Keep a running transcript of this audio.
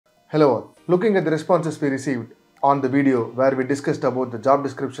Hello all. Looking at the responses we received on the video where we discussed about the job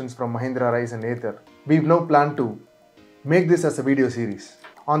descriptions from Mahindra Rise and Ather, we've now planned to make this as a video series.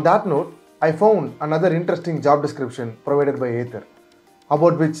 On that note, I found another interesting job description provided by Ather,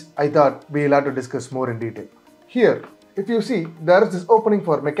 about which I thought we'll have to discuss more in detail. Here, if you see, there is this opening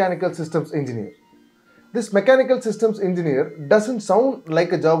for mechanical systems engineer. This mechanical systems engineer doesn't sound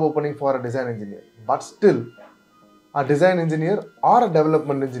like a job opening for a design engineer, but still, a design engineer or a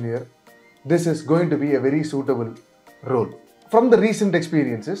development engineer, this is going to be a very suitable role. From the recent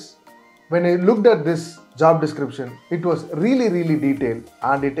experiences, when I looked at this job description, it was really detailed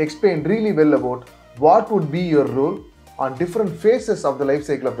and it explained really well about what would be your role on different phases of the life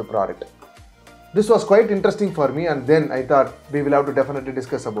cycle of the product. This was quite interesting for me, and then I thought we will have to definitely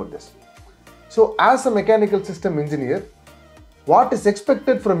discuss about this. So as a mechanical system engineer, what is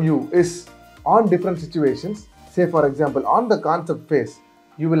expected from you is on different situations. Say for example, on the concept phase,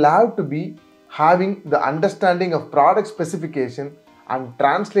 you will have to be having the understanding of product specification and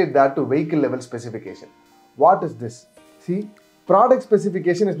translate that to vehicle level specification. What is this? See, product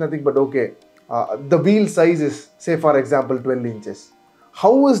specification is nothing but the wheel size is, say for example, 12 inches.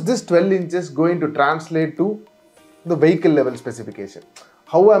 How is this 12 inches going to translate to the vehicle level specification?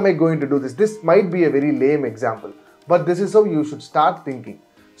 How am I going to do this? This might be a very lame example, but this is how you should start thinking.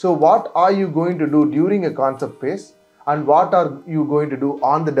 So what are you going to do during a concept phase and what are you going to do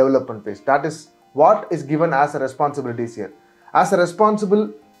on the development phase? That is what is given as a responsibilities here. As a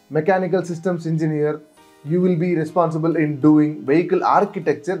responsible mechanical systems engineer, you will be responsible in doing vehicle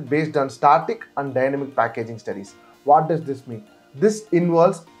architecture based on static and dynamic packaging studies. What does this mean? This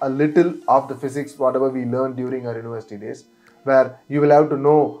involves a little of the physics, whatever we learned during our university days, where you will have to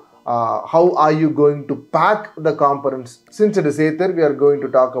know how are you going to pack the components. Since it is Ather, we are going to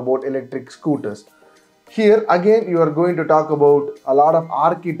talk about electric scooters. Here again, you are going to talk about a lot of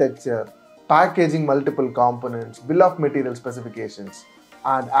architecture, packaging multiple components, bill of material specifications.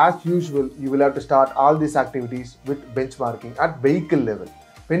 And as usual, you will have to start all these activities with benchmarking at vehicle level.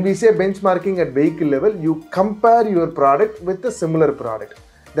 When we say benchmarking at vehicle level, you compare your product with a similar product.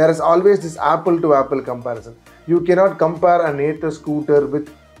 There is always this apple to apple comparison. You cannot compare an Ather scooter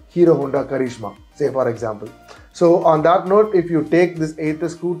with Hero Honda Karishma, say for example. So on that note, if you take this Ather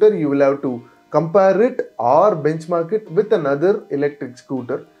scooter, you will have to compare it or benchmark it with another electric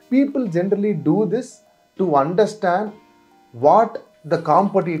scooter. People generally do this to understand what the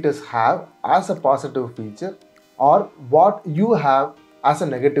competitors have as a positive feature or what you have as a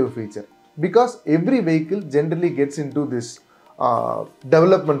negative feature. Because every vehicle generally gets into this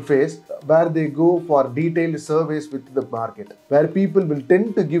development phase where they go for detailed surveys with the market, where people will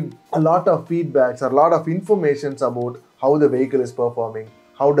tend to give a lot of feedbacks or a lot of informations about how the vehicle is performing,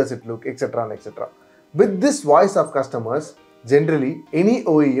 how does it look, etc. and etc. With this voice of customers, generally any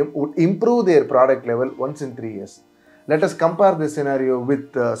OEM would improve their product level once in 3 years. Let us compare this scenario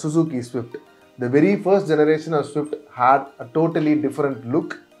with Suzuki Swift. The very first generation of Swift had a totally different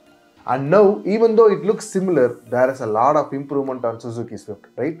look. And now, even though it looks similar, there is a lot of improvement on Suzuki Swift,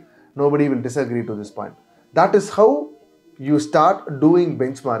 right? Nobody will disagree to this point. That is how you start doing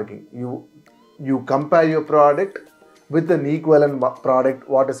benchmarking. You compare your product with an equivalent product,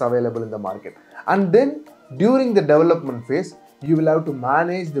 what is available in the market. And then, during the development phase, you will have to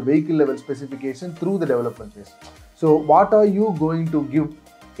manage the vehicle level specification through the development phase. So, what are you going to give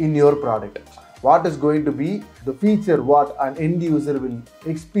in your product? What is going to be the feature what an end user will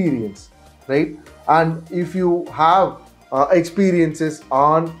experience, right? And if you have experiences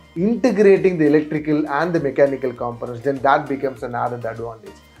on integrating the electrical and the mechanical components, then that becomes an added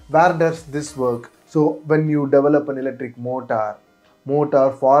advantage. Where does this work? So when you develop an electric motor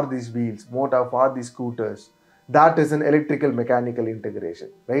for these wheels, motor for these scooters, that is an electrical mechanical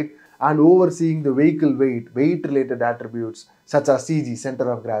integration, right? And overseeing the vehicle weight related attributes such as CG,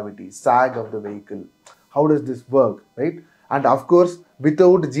 center of gravity, sag of the vehicle. How does this work, right? And of course,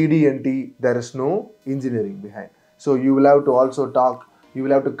 without GD&T, there is no engineering behind. So you will have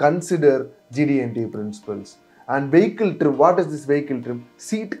to consider GD&T principles. And vehicle trim, what is this vehicle trim?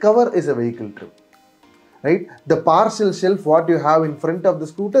 Seat cover is a vehicle trim, right? The partial shelf, what you have in front of the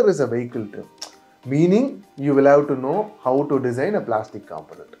scooter is a vehicle trim. Meaning, you will have to know how to design a plastic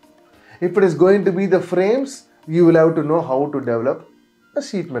component. If it is going to be the frames, you will have to know how to develop a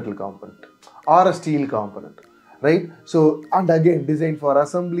sheet metal component or a steel component, right? So, and again, design for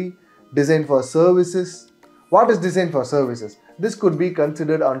assembly, design for services. What is design for services? This could be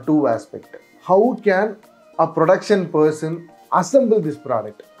considered on two aspects. How can a production person assemble this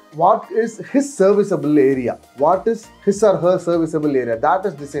product? What is his serviceable area? What is his or her serviceable area? That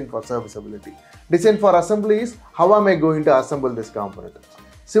is design for serviceability. Design for assembly is how am I going to assemble this component?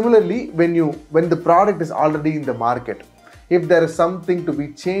 Similarly, when the product is already in the market, if there is something to be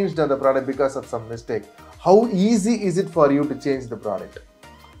changed on the product because of some mistake, how easy is it for you to change the product,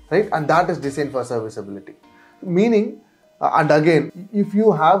 right? And that is designed for serviceability. Meaning, and again, if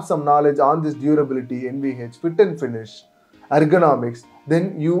you have some knowledge on this durability, NVH, fit and finish, ergonomics,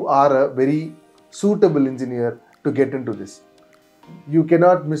 then you are a very suitable engineer to get into this. You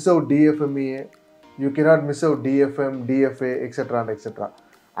cannot miss out DFMEA, you cannot miss out DFM, DFA, etc. and etc.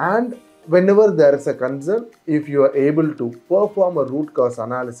 And whenever there is a concern, if you are able to perform a root cause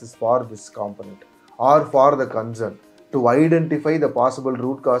analysis for this component or for the concern to identify the possible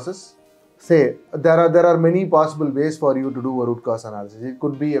root causes, say there are many possible ways for you to do a root cause analysis. It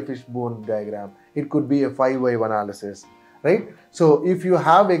could be a fishbone diagram, it could be a 5-wave analysis, right? So if you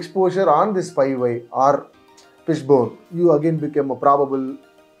have exposure on this 5-wave or fishbone, you again become a probable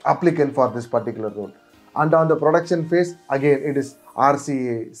applicant for this particular role. And on the production phase, again it is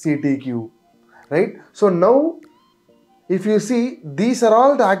RCA, CTQ, right? So now, if you see, these are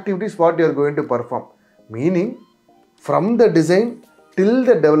all the activities what you are going to perform. Meaning, from the design till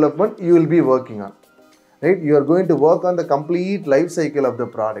the development, you will be working on, right? You are going to work on the complete life cycle of the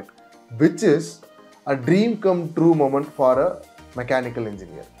product, which is a dream come true moment for a mechanical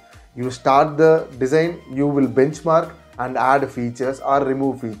engineer. You start the design, you will benchmark and add features or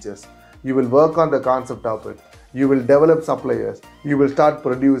remove features. You will work on the concept of it. You will develop suppliers. You will start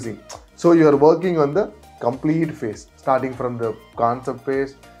producing. So you are working on the complete phase, starting from the concept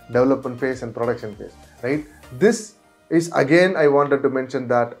phase, development phase and production phase, right? This is, again, I wanted to mention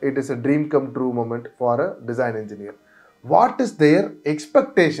that it is a dream come true moment for a design engineer. What is their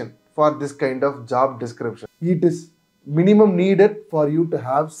expectation for this kind of job description? It is minimum needed for you to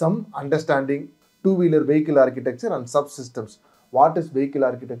have some understanding two-wheeler vehicle architecture and subsystems. What is vehicle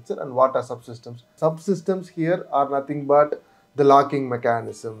architecture and what are subsystems? Subsystems here are nothing but the locking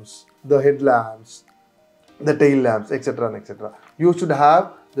mechanisms, the headlamps, the tail lamps, etc. and etc. You should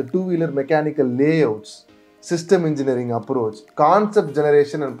have the two-wheeler mechanical layouts, system engineering approach, concept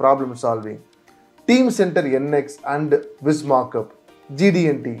generation and problem solving, team center NX and WIS markup,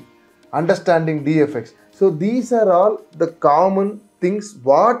 GD&T, understanding DFX. So these are all the common things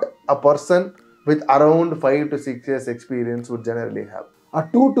what a person with around 5 to 6 years experience would generally have. A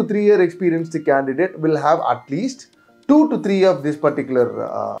 2 to 3 year experienced candidate will have at least 2 to 3 of this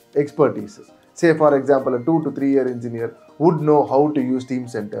particular expertises. Say for example, a 2 to 3 year engineer would know how to use Team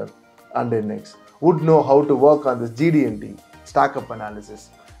Center and NX, would know how to work on this GD&T, stack-up analysis,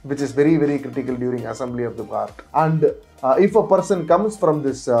 which is very, very critical during assembly of the part. And if a person comes from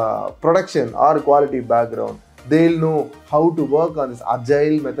this production or quality background, they'll know how to work on this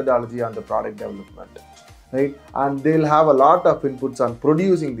agile methodology on the product development, right? And they'll have a lot of inputs on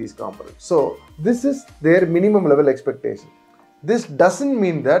producing these components. So this is their minimum level expectation. This doesn't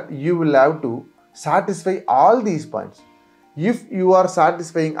mean that you will have to satisfy all these points. If you are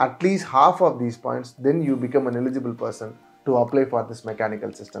satisfying at least half of these points, then you become an eligible person to apply for this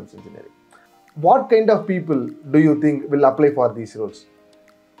mechanical systems engineering. What kind of people do you think will apply for these roles?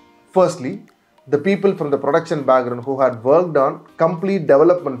 Firstly, the people from the production background who had worked on complete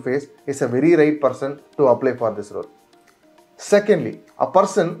development phase is a very right person to apply for this role. Secondly, a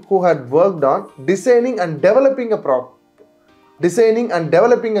person who had worked on designing and developing a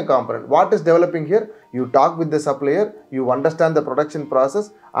component. What is developing here? You talk with the supplier, you understand the production process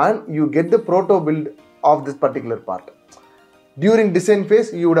and you get the proto build of this particular part. During design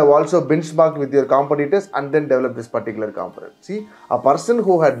phase, you would have also benchmarked with your competitors and then develop this particular component. See, a person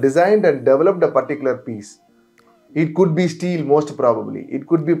who had designed and developed a particular piece, it could be steel most probably, it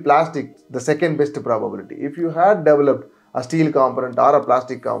could be plastic, the second best probability. If you had developed a steel component or a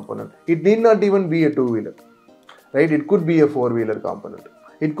plastic component, it need not even be a two-wheeler, right? It could be a four-wheeler component.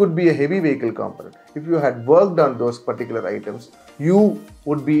 It could be a heavy vehicle component. If you had worked on those particular items, you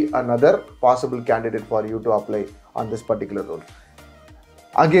would be another possible candidate for you to apply on this particular role.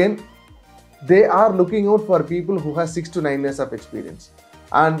 Again, they are looking out for people who have 6 to 9 years of experience.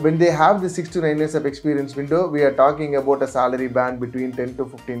 And when they have the 6 to 9 years of experience window, we are talking about a salary band between 10 to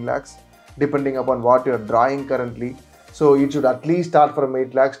 15 lakhs, depending upon what you are drawing currently. So it should at least start from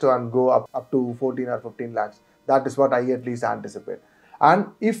 8 lakhs to and go up to 14 or 15 lakhs. That is what I at least anticipate. And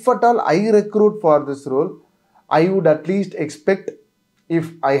if at all I recruit for this role, I would at least expect,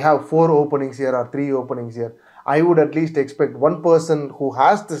 if I have 4 openings here or 3 openings here, I would at least expect one person who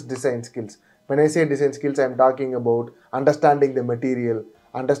has this design skills. When I say design skills, I am talking about understanding the material,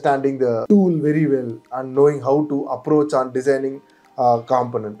 understanding the tool very well and knowing how to approach on designing a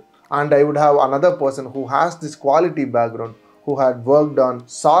component. And I would have another person who has this quality background, who had worked on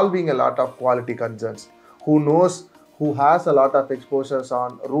solving a lot of quality concerns, who knows who has a lot of exposures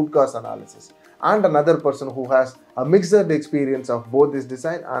on root cause analysis, and another person who has a mixed experience of both this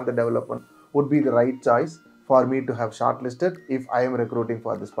design and the development would be the right choice for me to have shortlisted if I am recruiting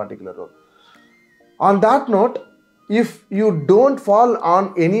for this particular role. On that note, if you don't fall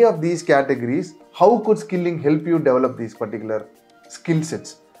on any of these categories, how could Skill-Lync help you develop these particular skill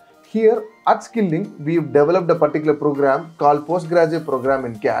sets? Here at Skill-Lync, we've developed a particular program called Postgraduate Program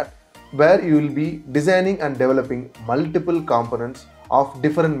in CAD, where you will be designing and developing multiple components of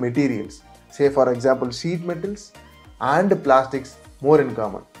different materials. Say for example, sheet metals and plastics more in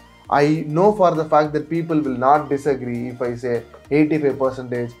common. I know for the fact that people will not disagree if I say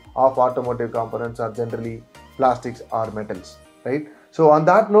 85% of automotive components are generally plastics or metals, right? So on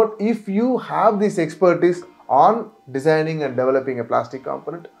that note, if you have this expertise on designing and developing a plastic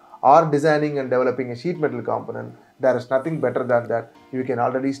component or designing and developing a sheet metal component, there is nothing better than that. You can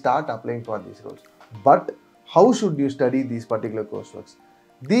already start applying for these roles. But how should you study these particular courseworks?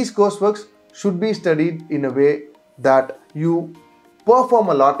 These courseworks should be studied in a way that you perform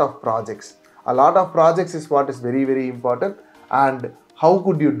a lot of projects. A lot of projects is what is very, very important. And how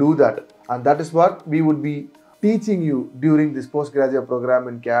could you do that? And that is what we would be teaching you during this postgraduate program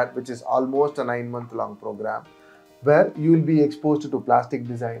in CAD, which is almost a 9-month long program, where you will be exposed to plastic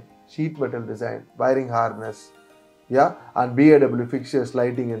design, sheet metal design, wiring harness, and BAW fixtures,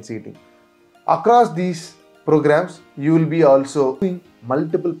 lighting and seating. Across these programs, you will be also doing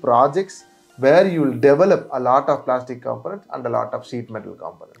multiple projects where you will develop a lot of plastic components and a lot of sheet metal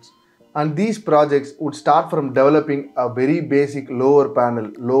components. And these projects would start from developing a very basic lower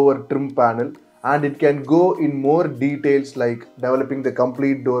panel, lower trim panel, and it can go in more details like developing the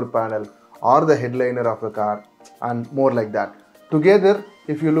complete door panel or the headliner of a car and more like that. Together,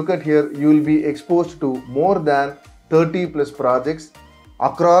 if you look at here, you will be exposed to more than 30 plus projects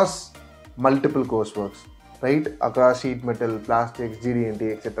across multiple courseworks, right? Across sheet metal, plastics,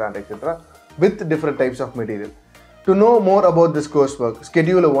 GD&T, etc. and etc. with different types of material. To know more about this coursework,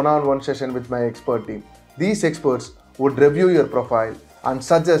 schedule a one-on-one session with my expert team. These experts would review your profile and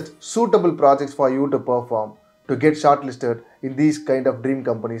suggest suitable projects for you to perform to get shortlisted in these kind of dream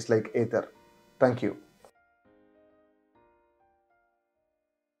companies like Ather. Thank you.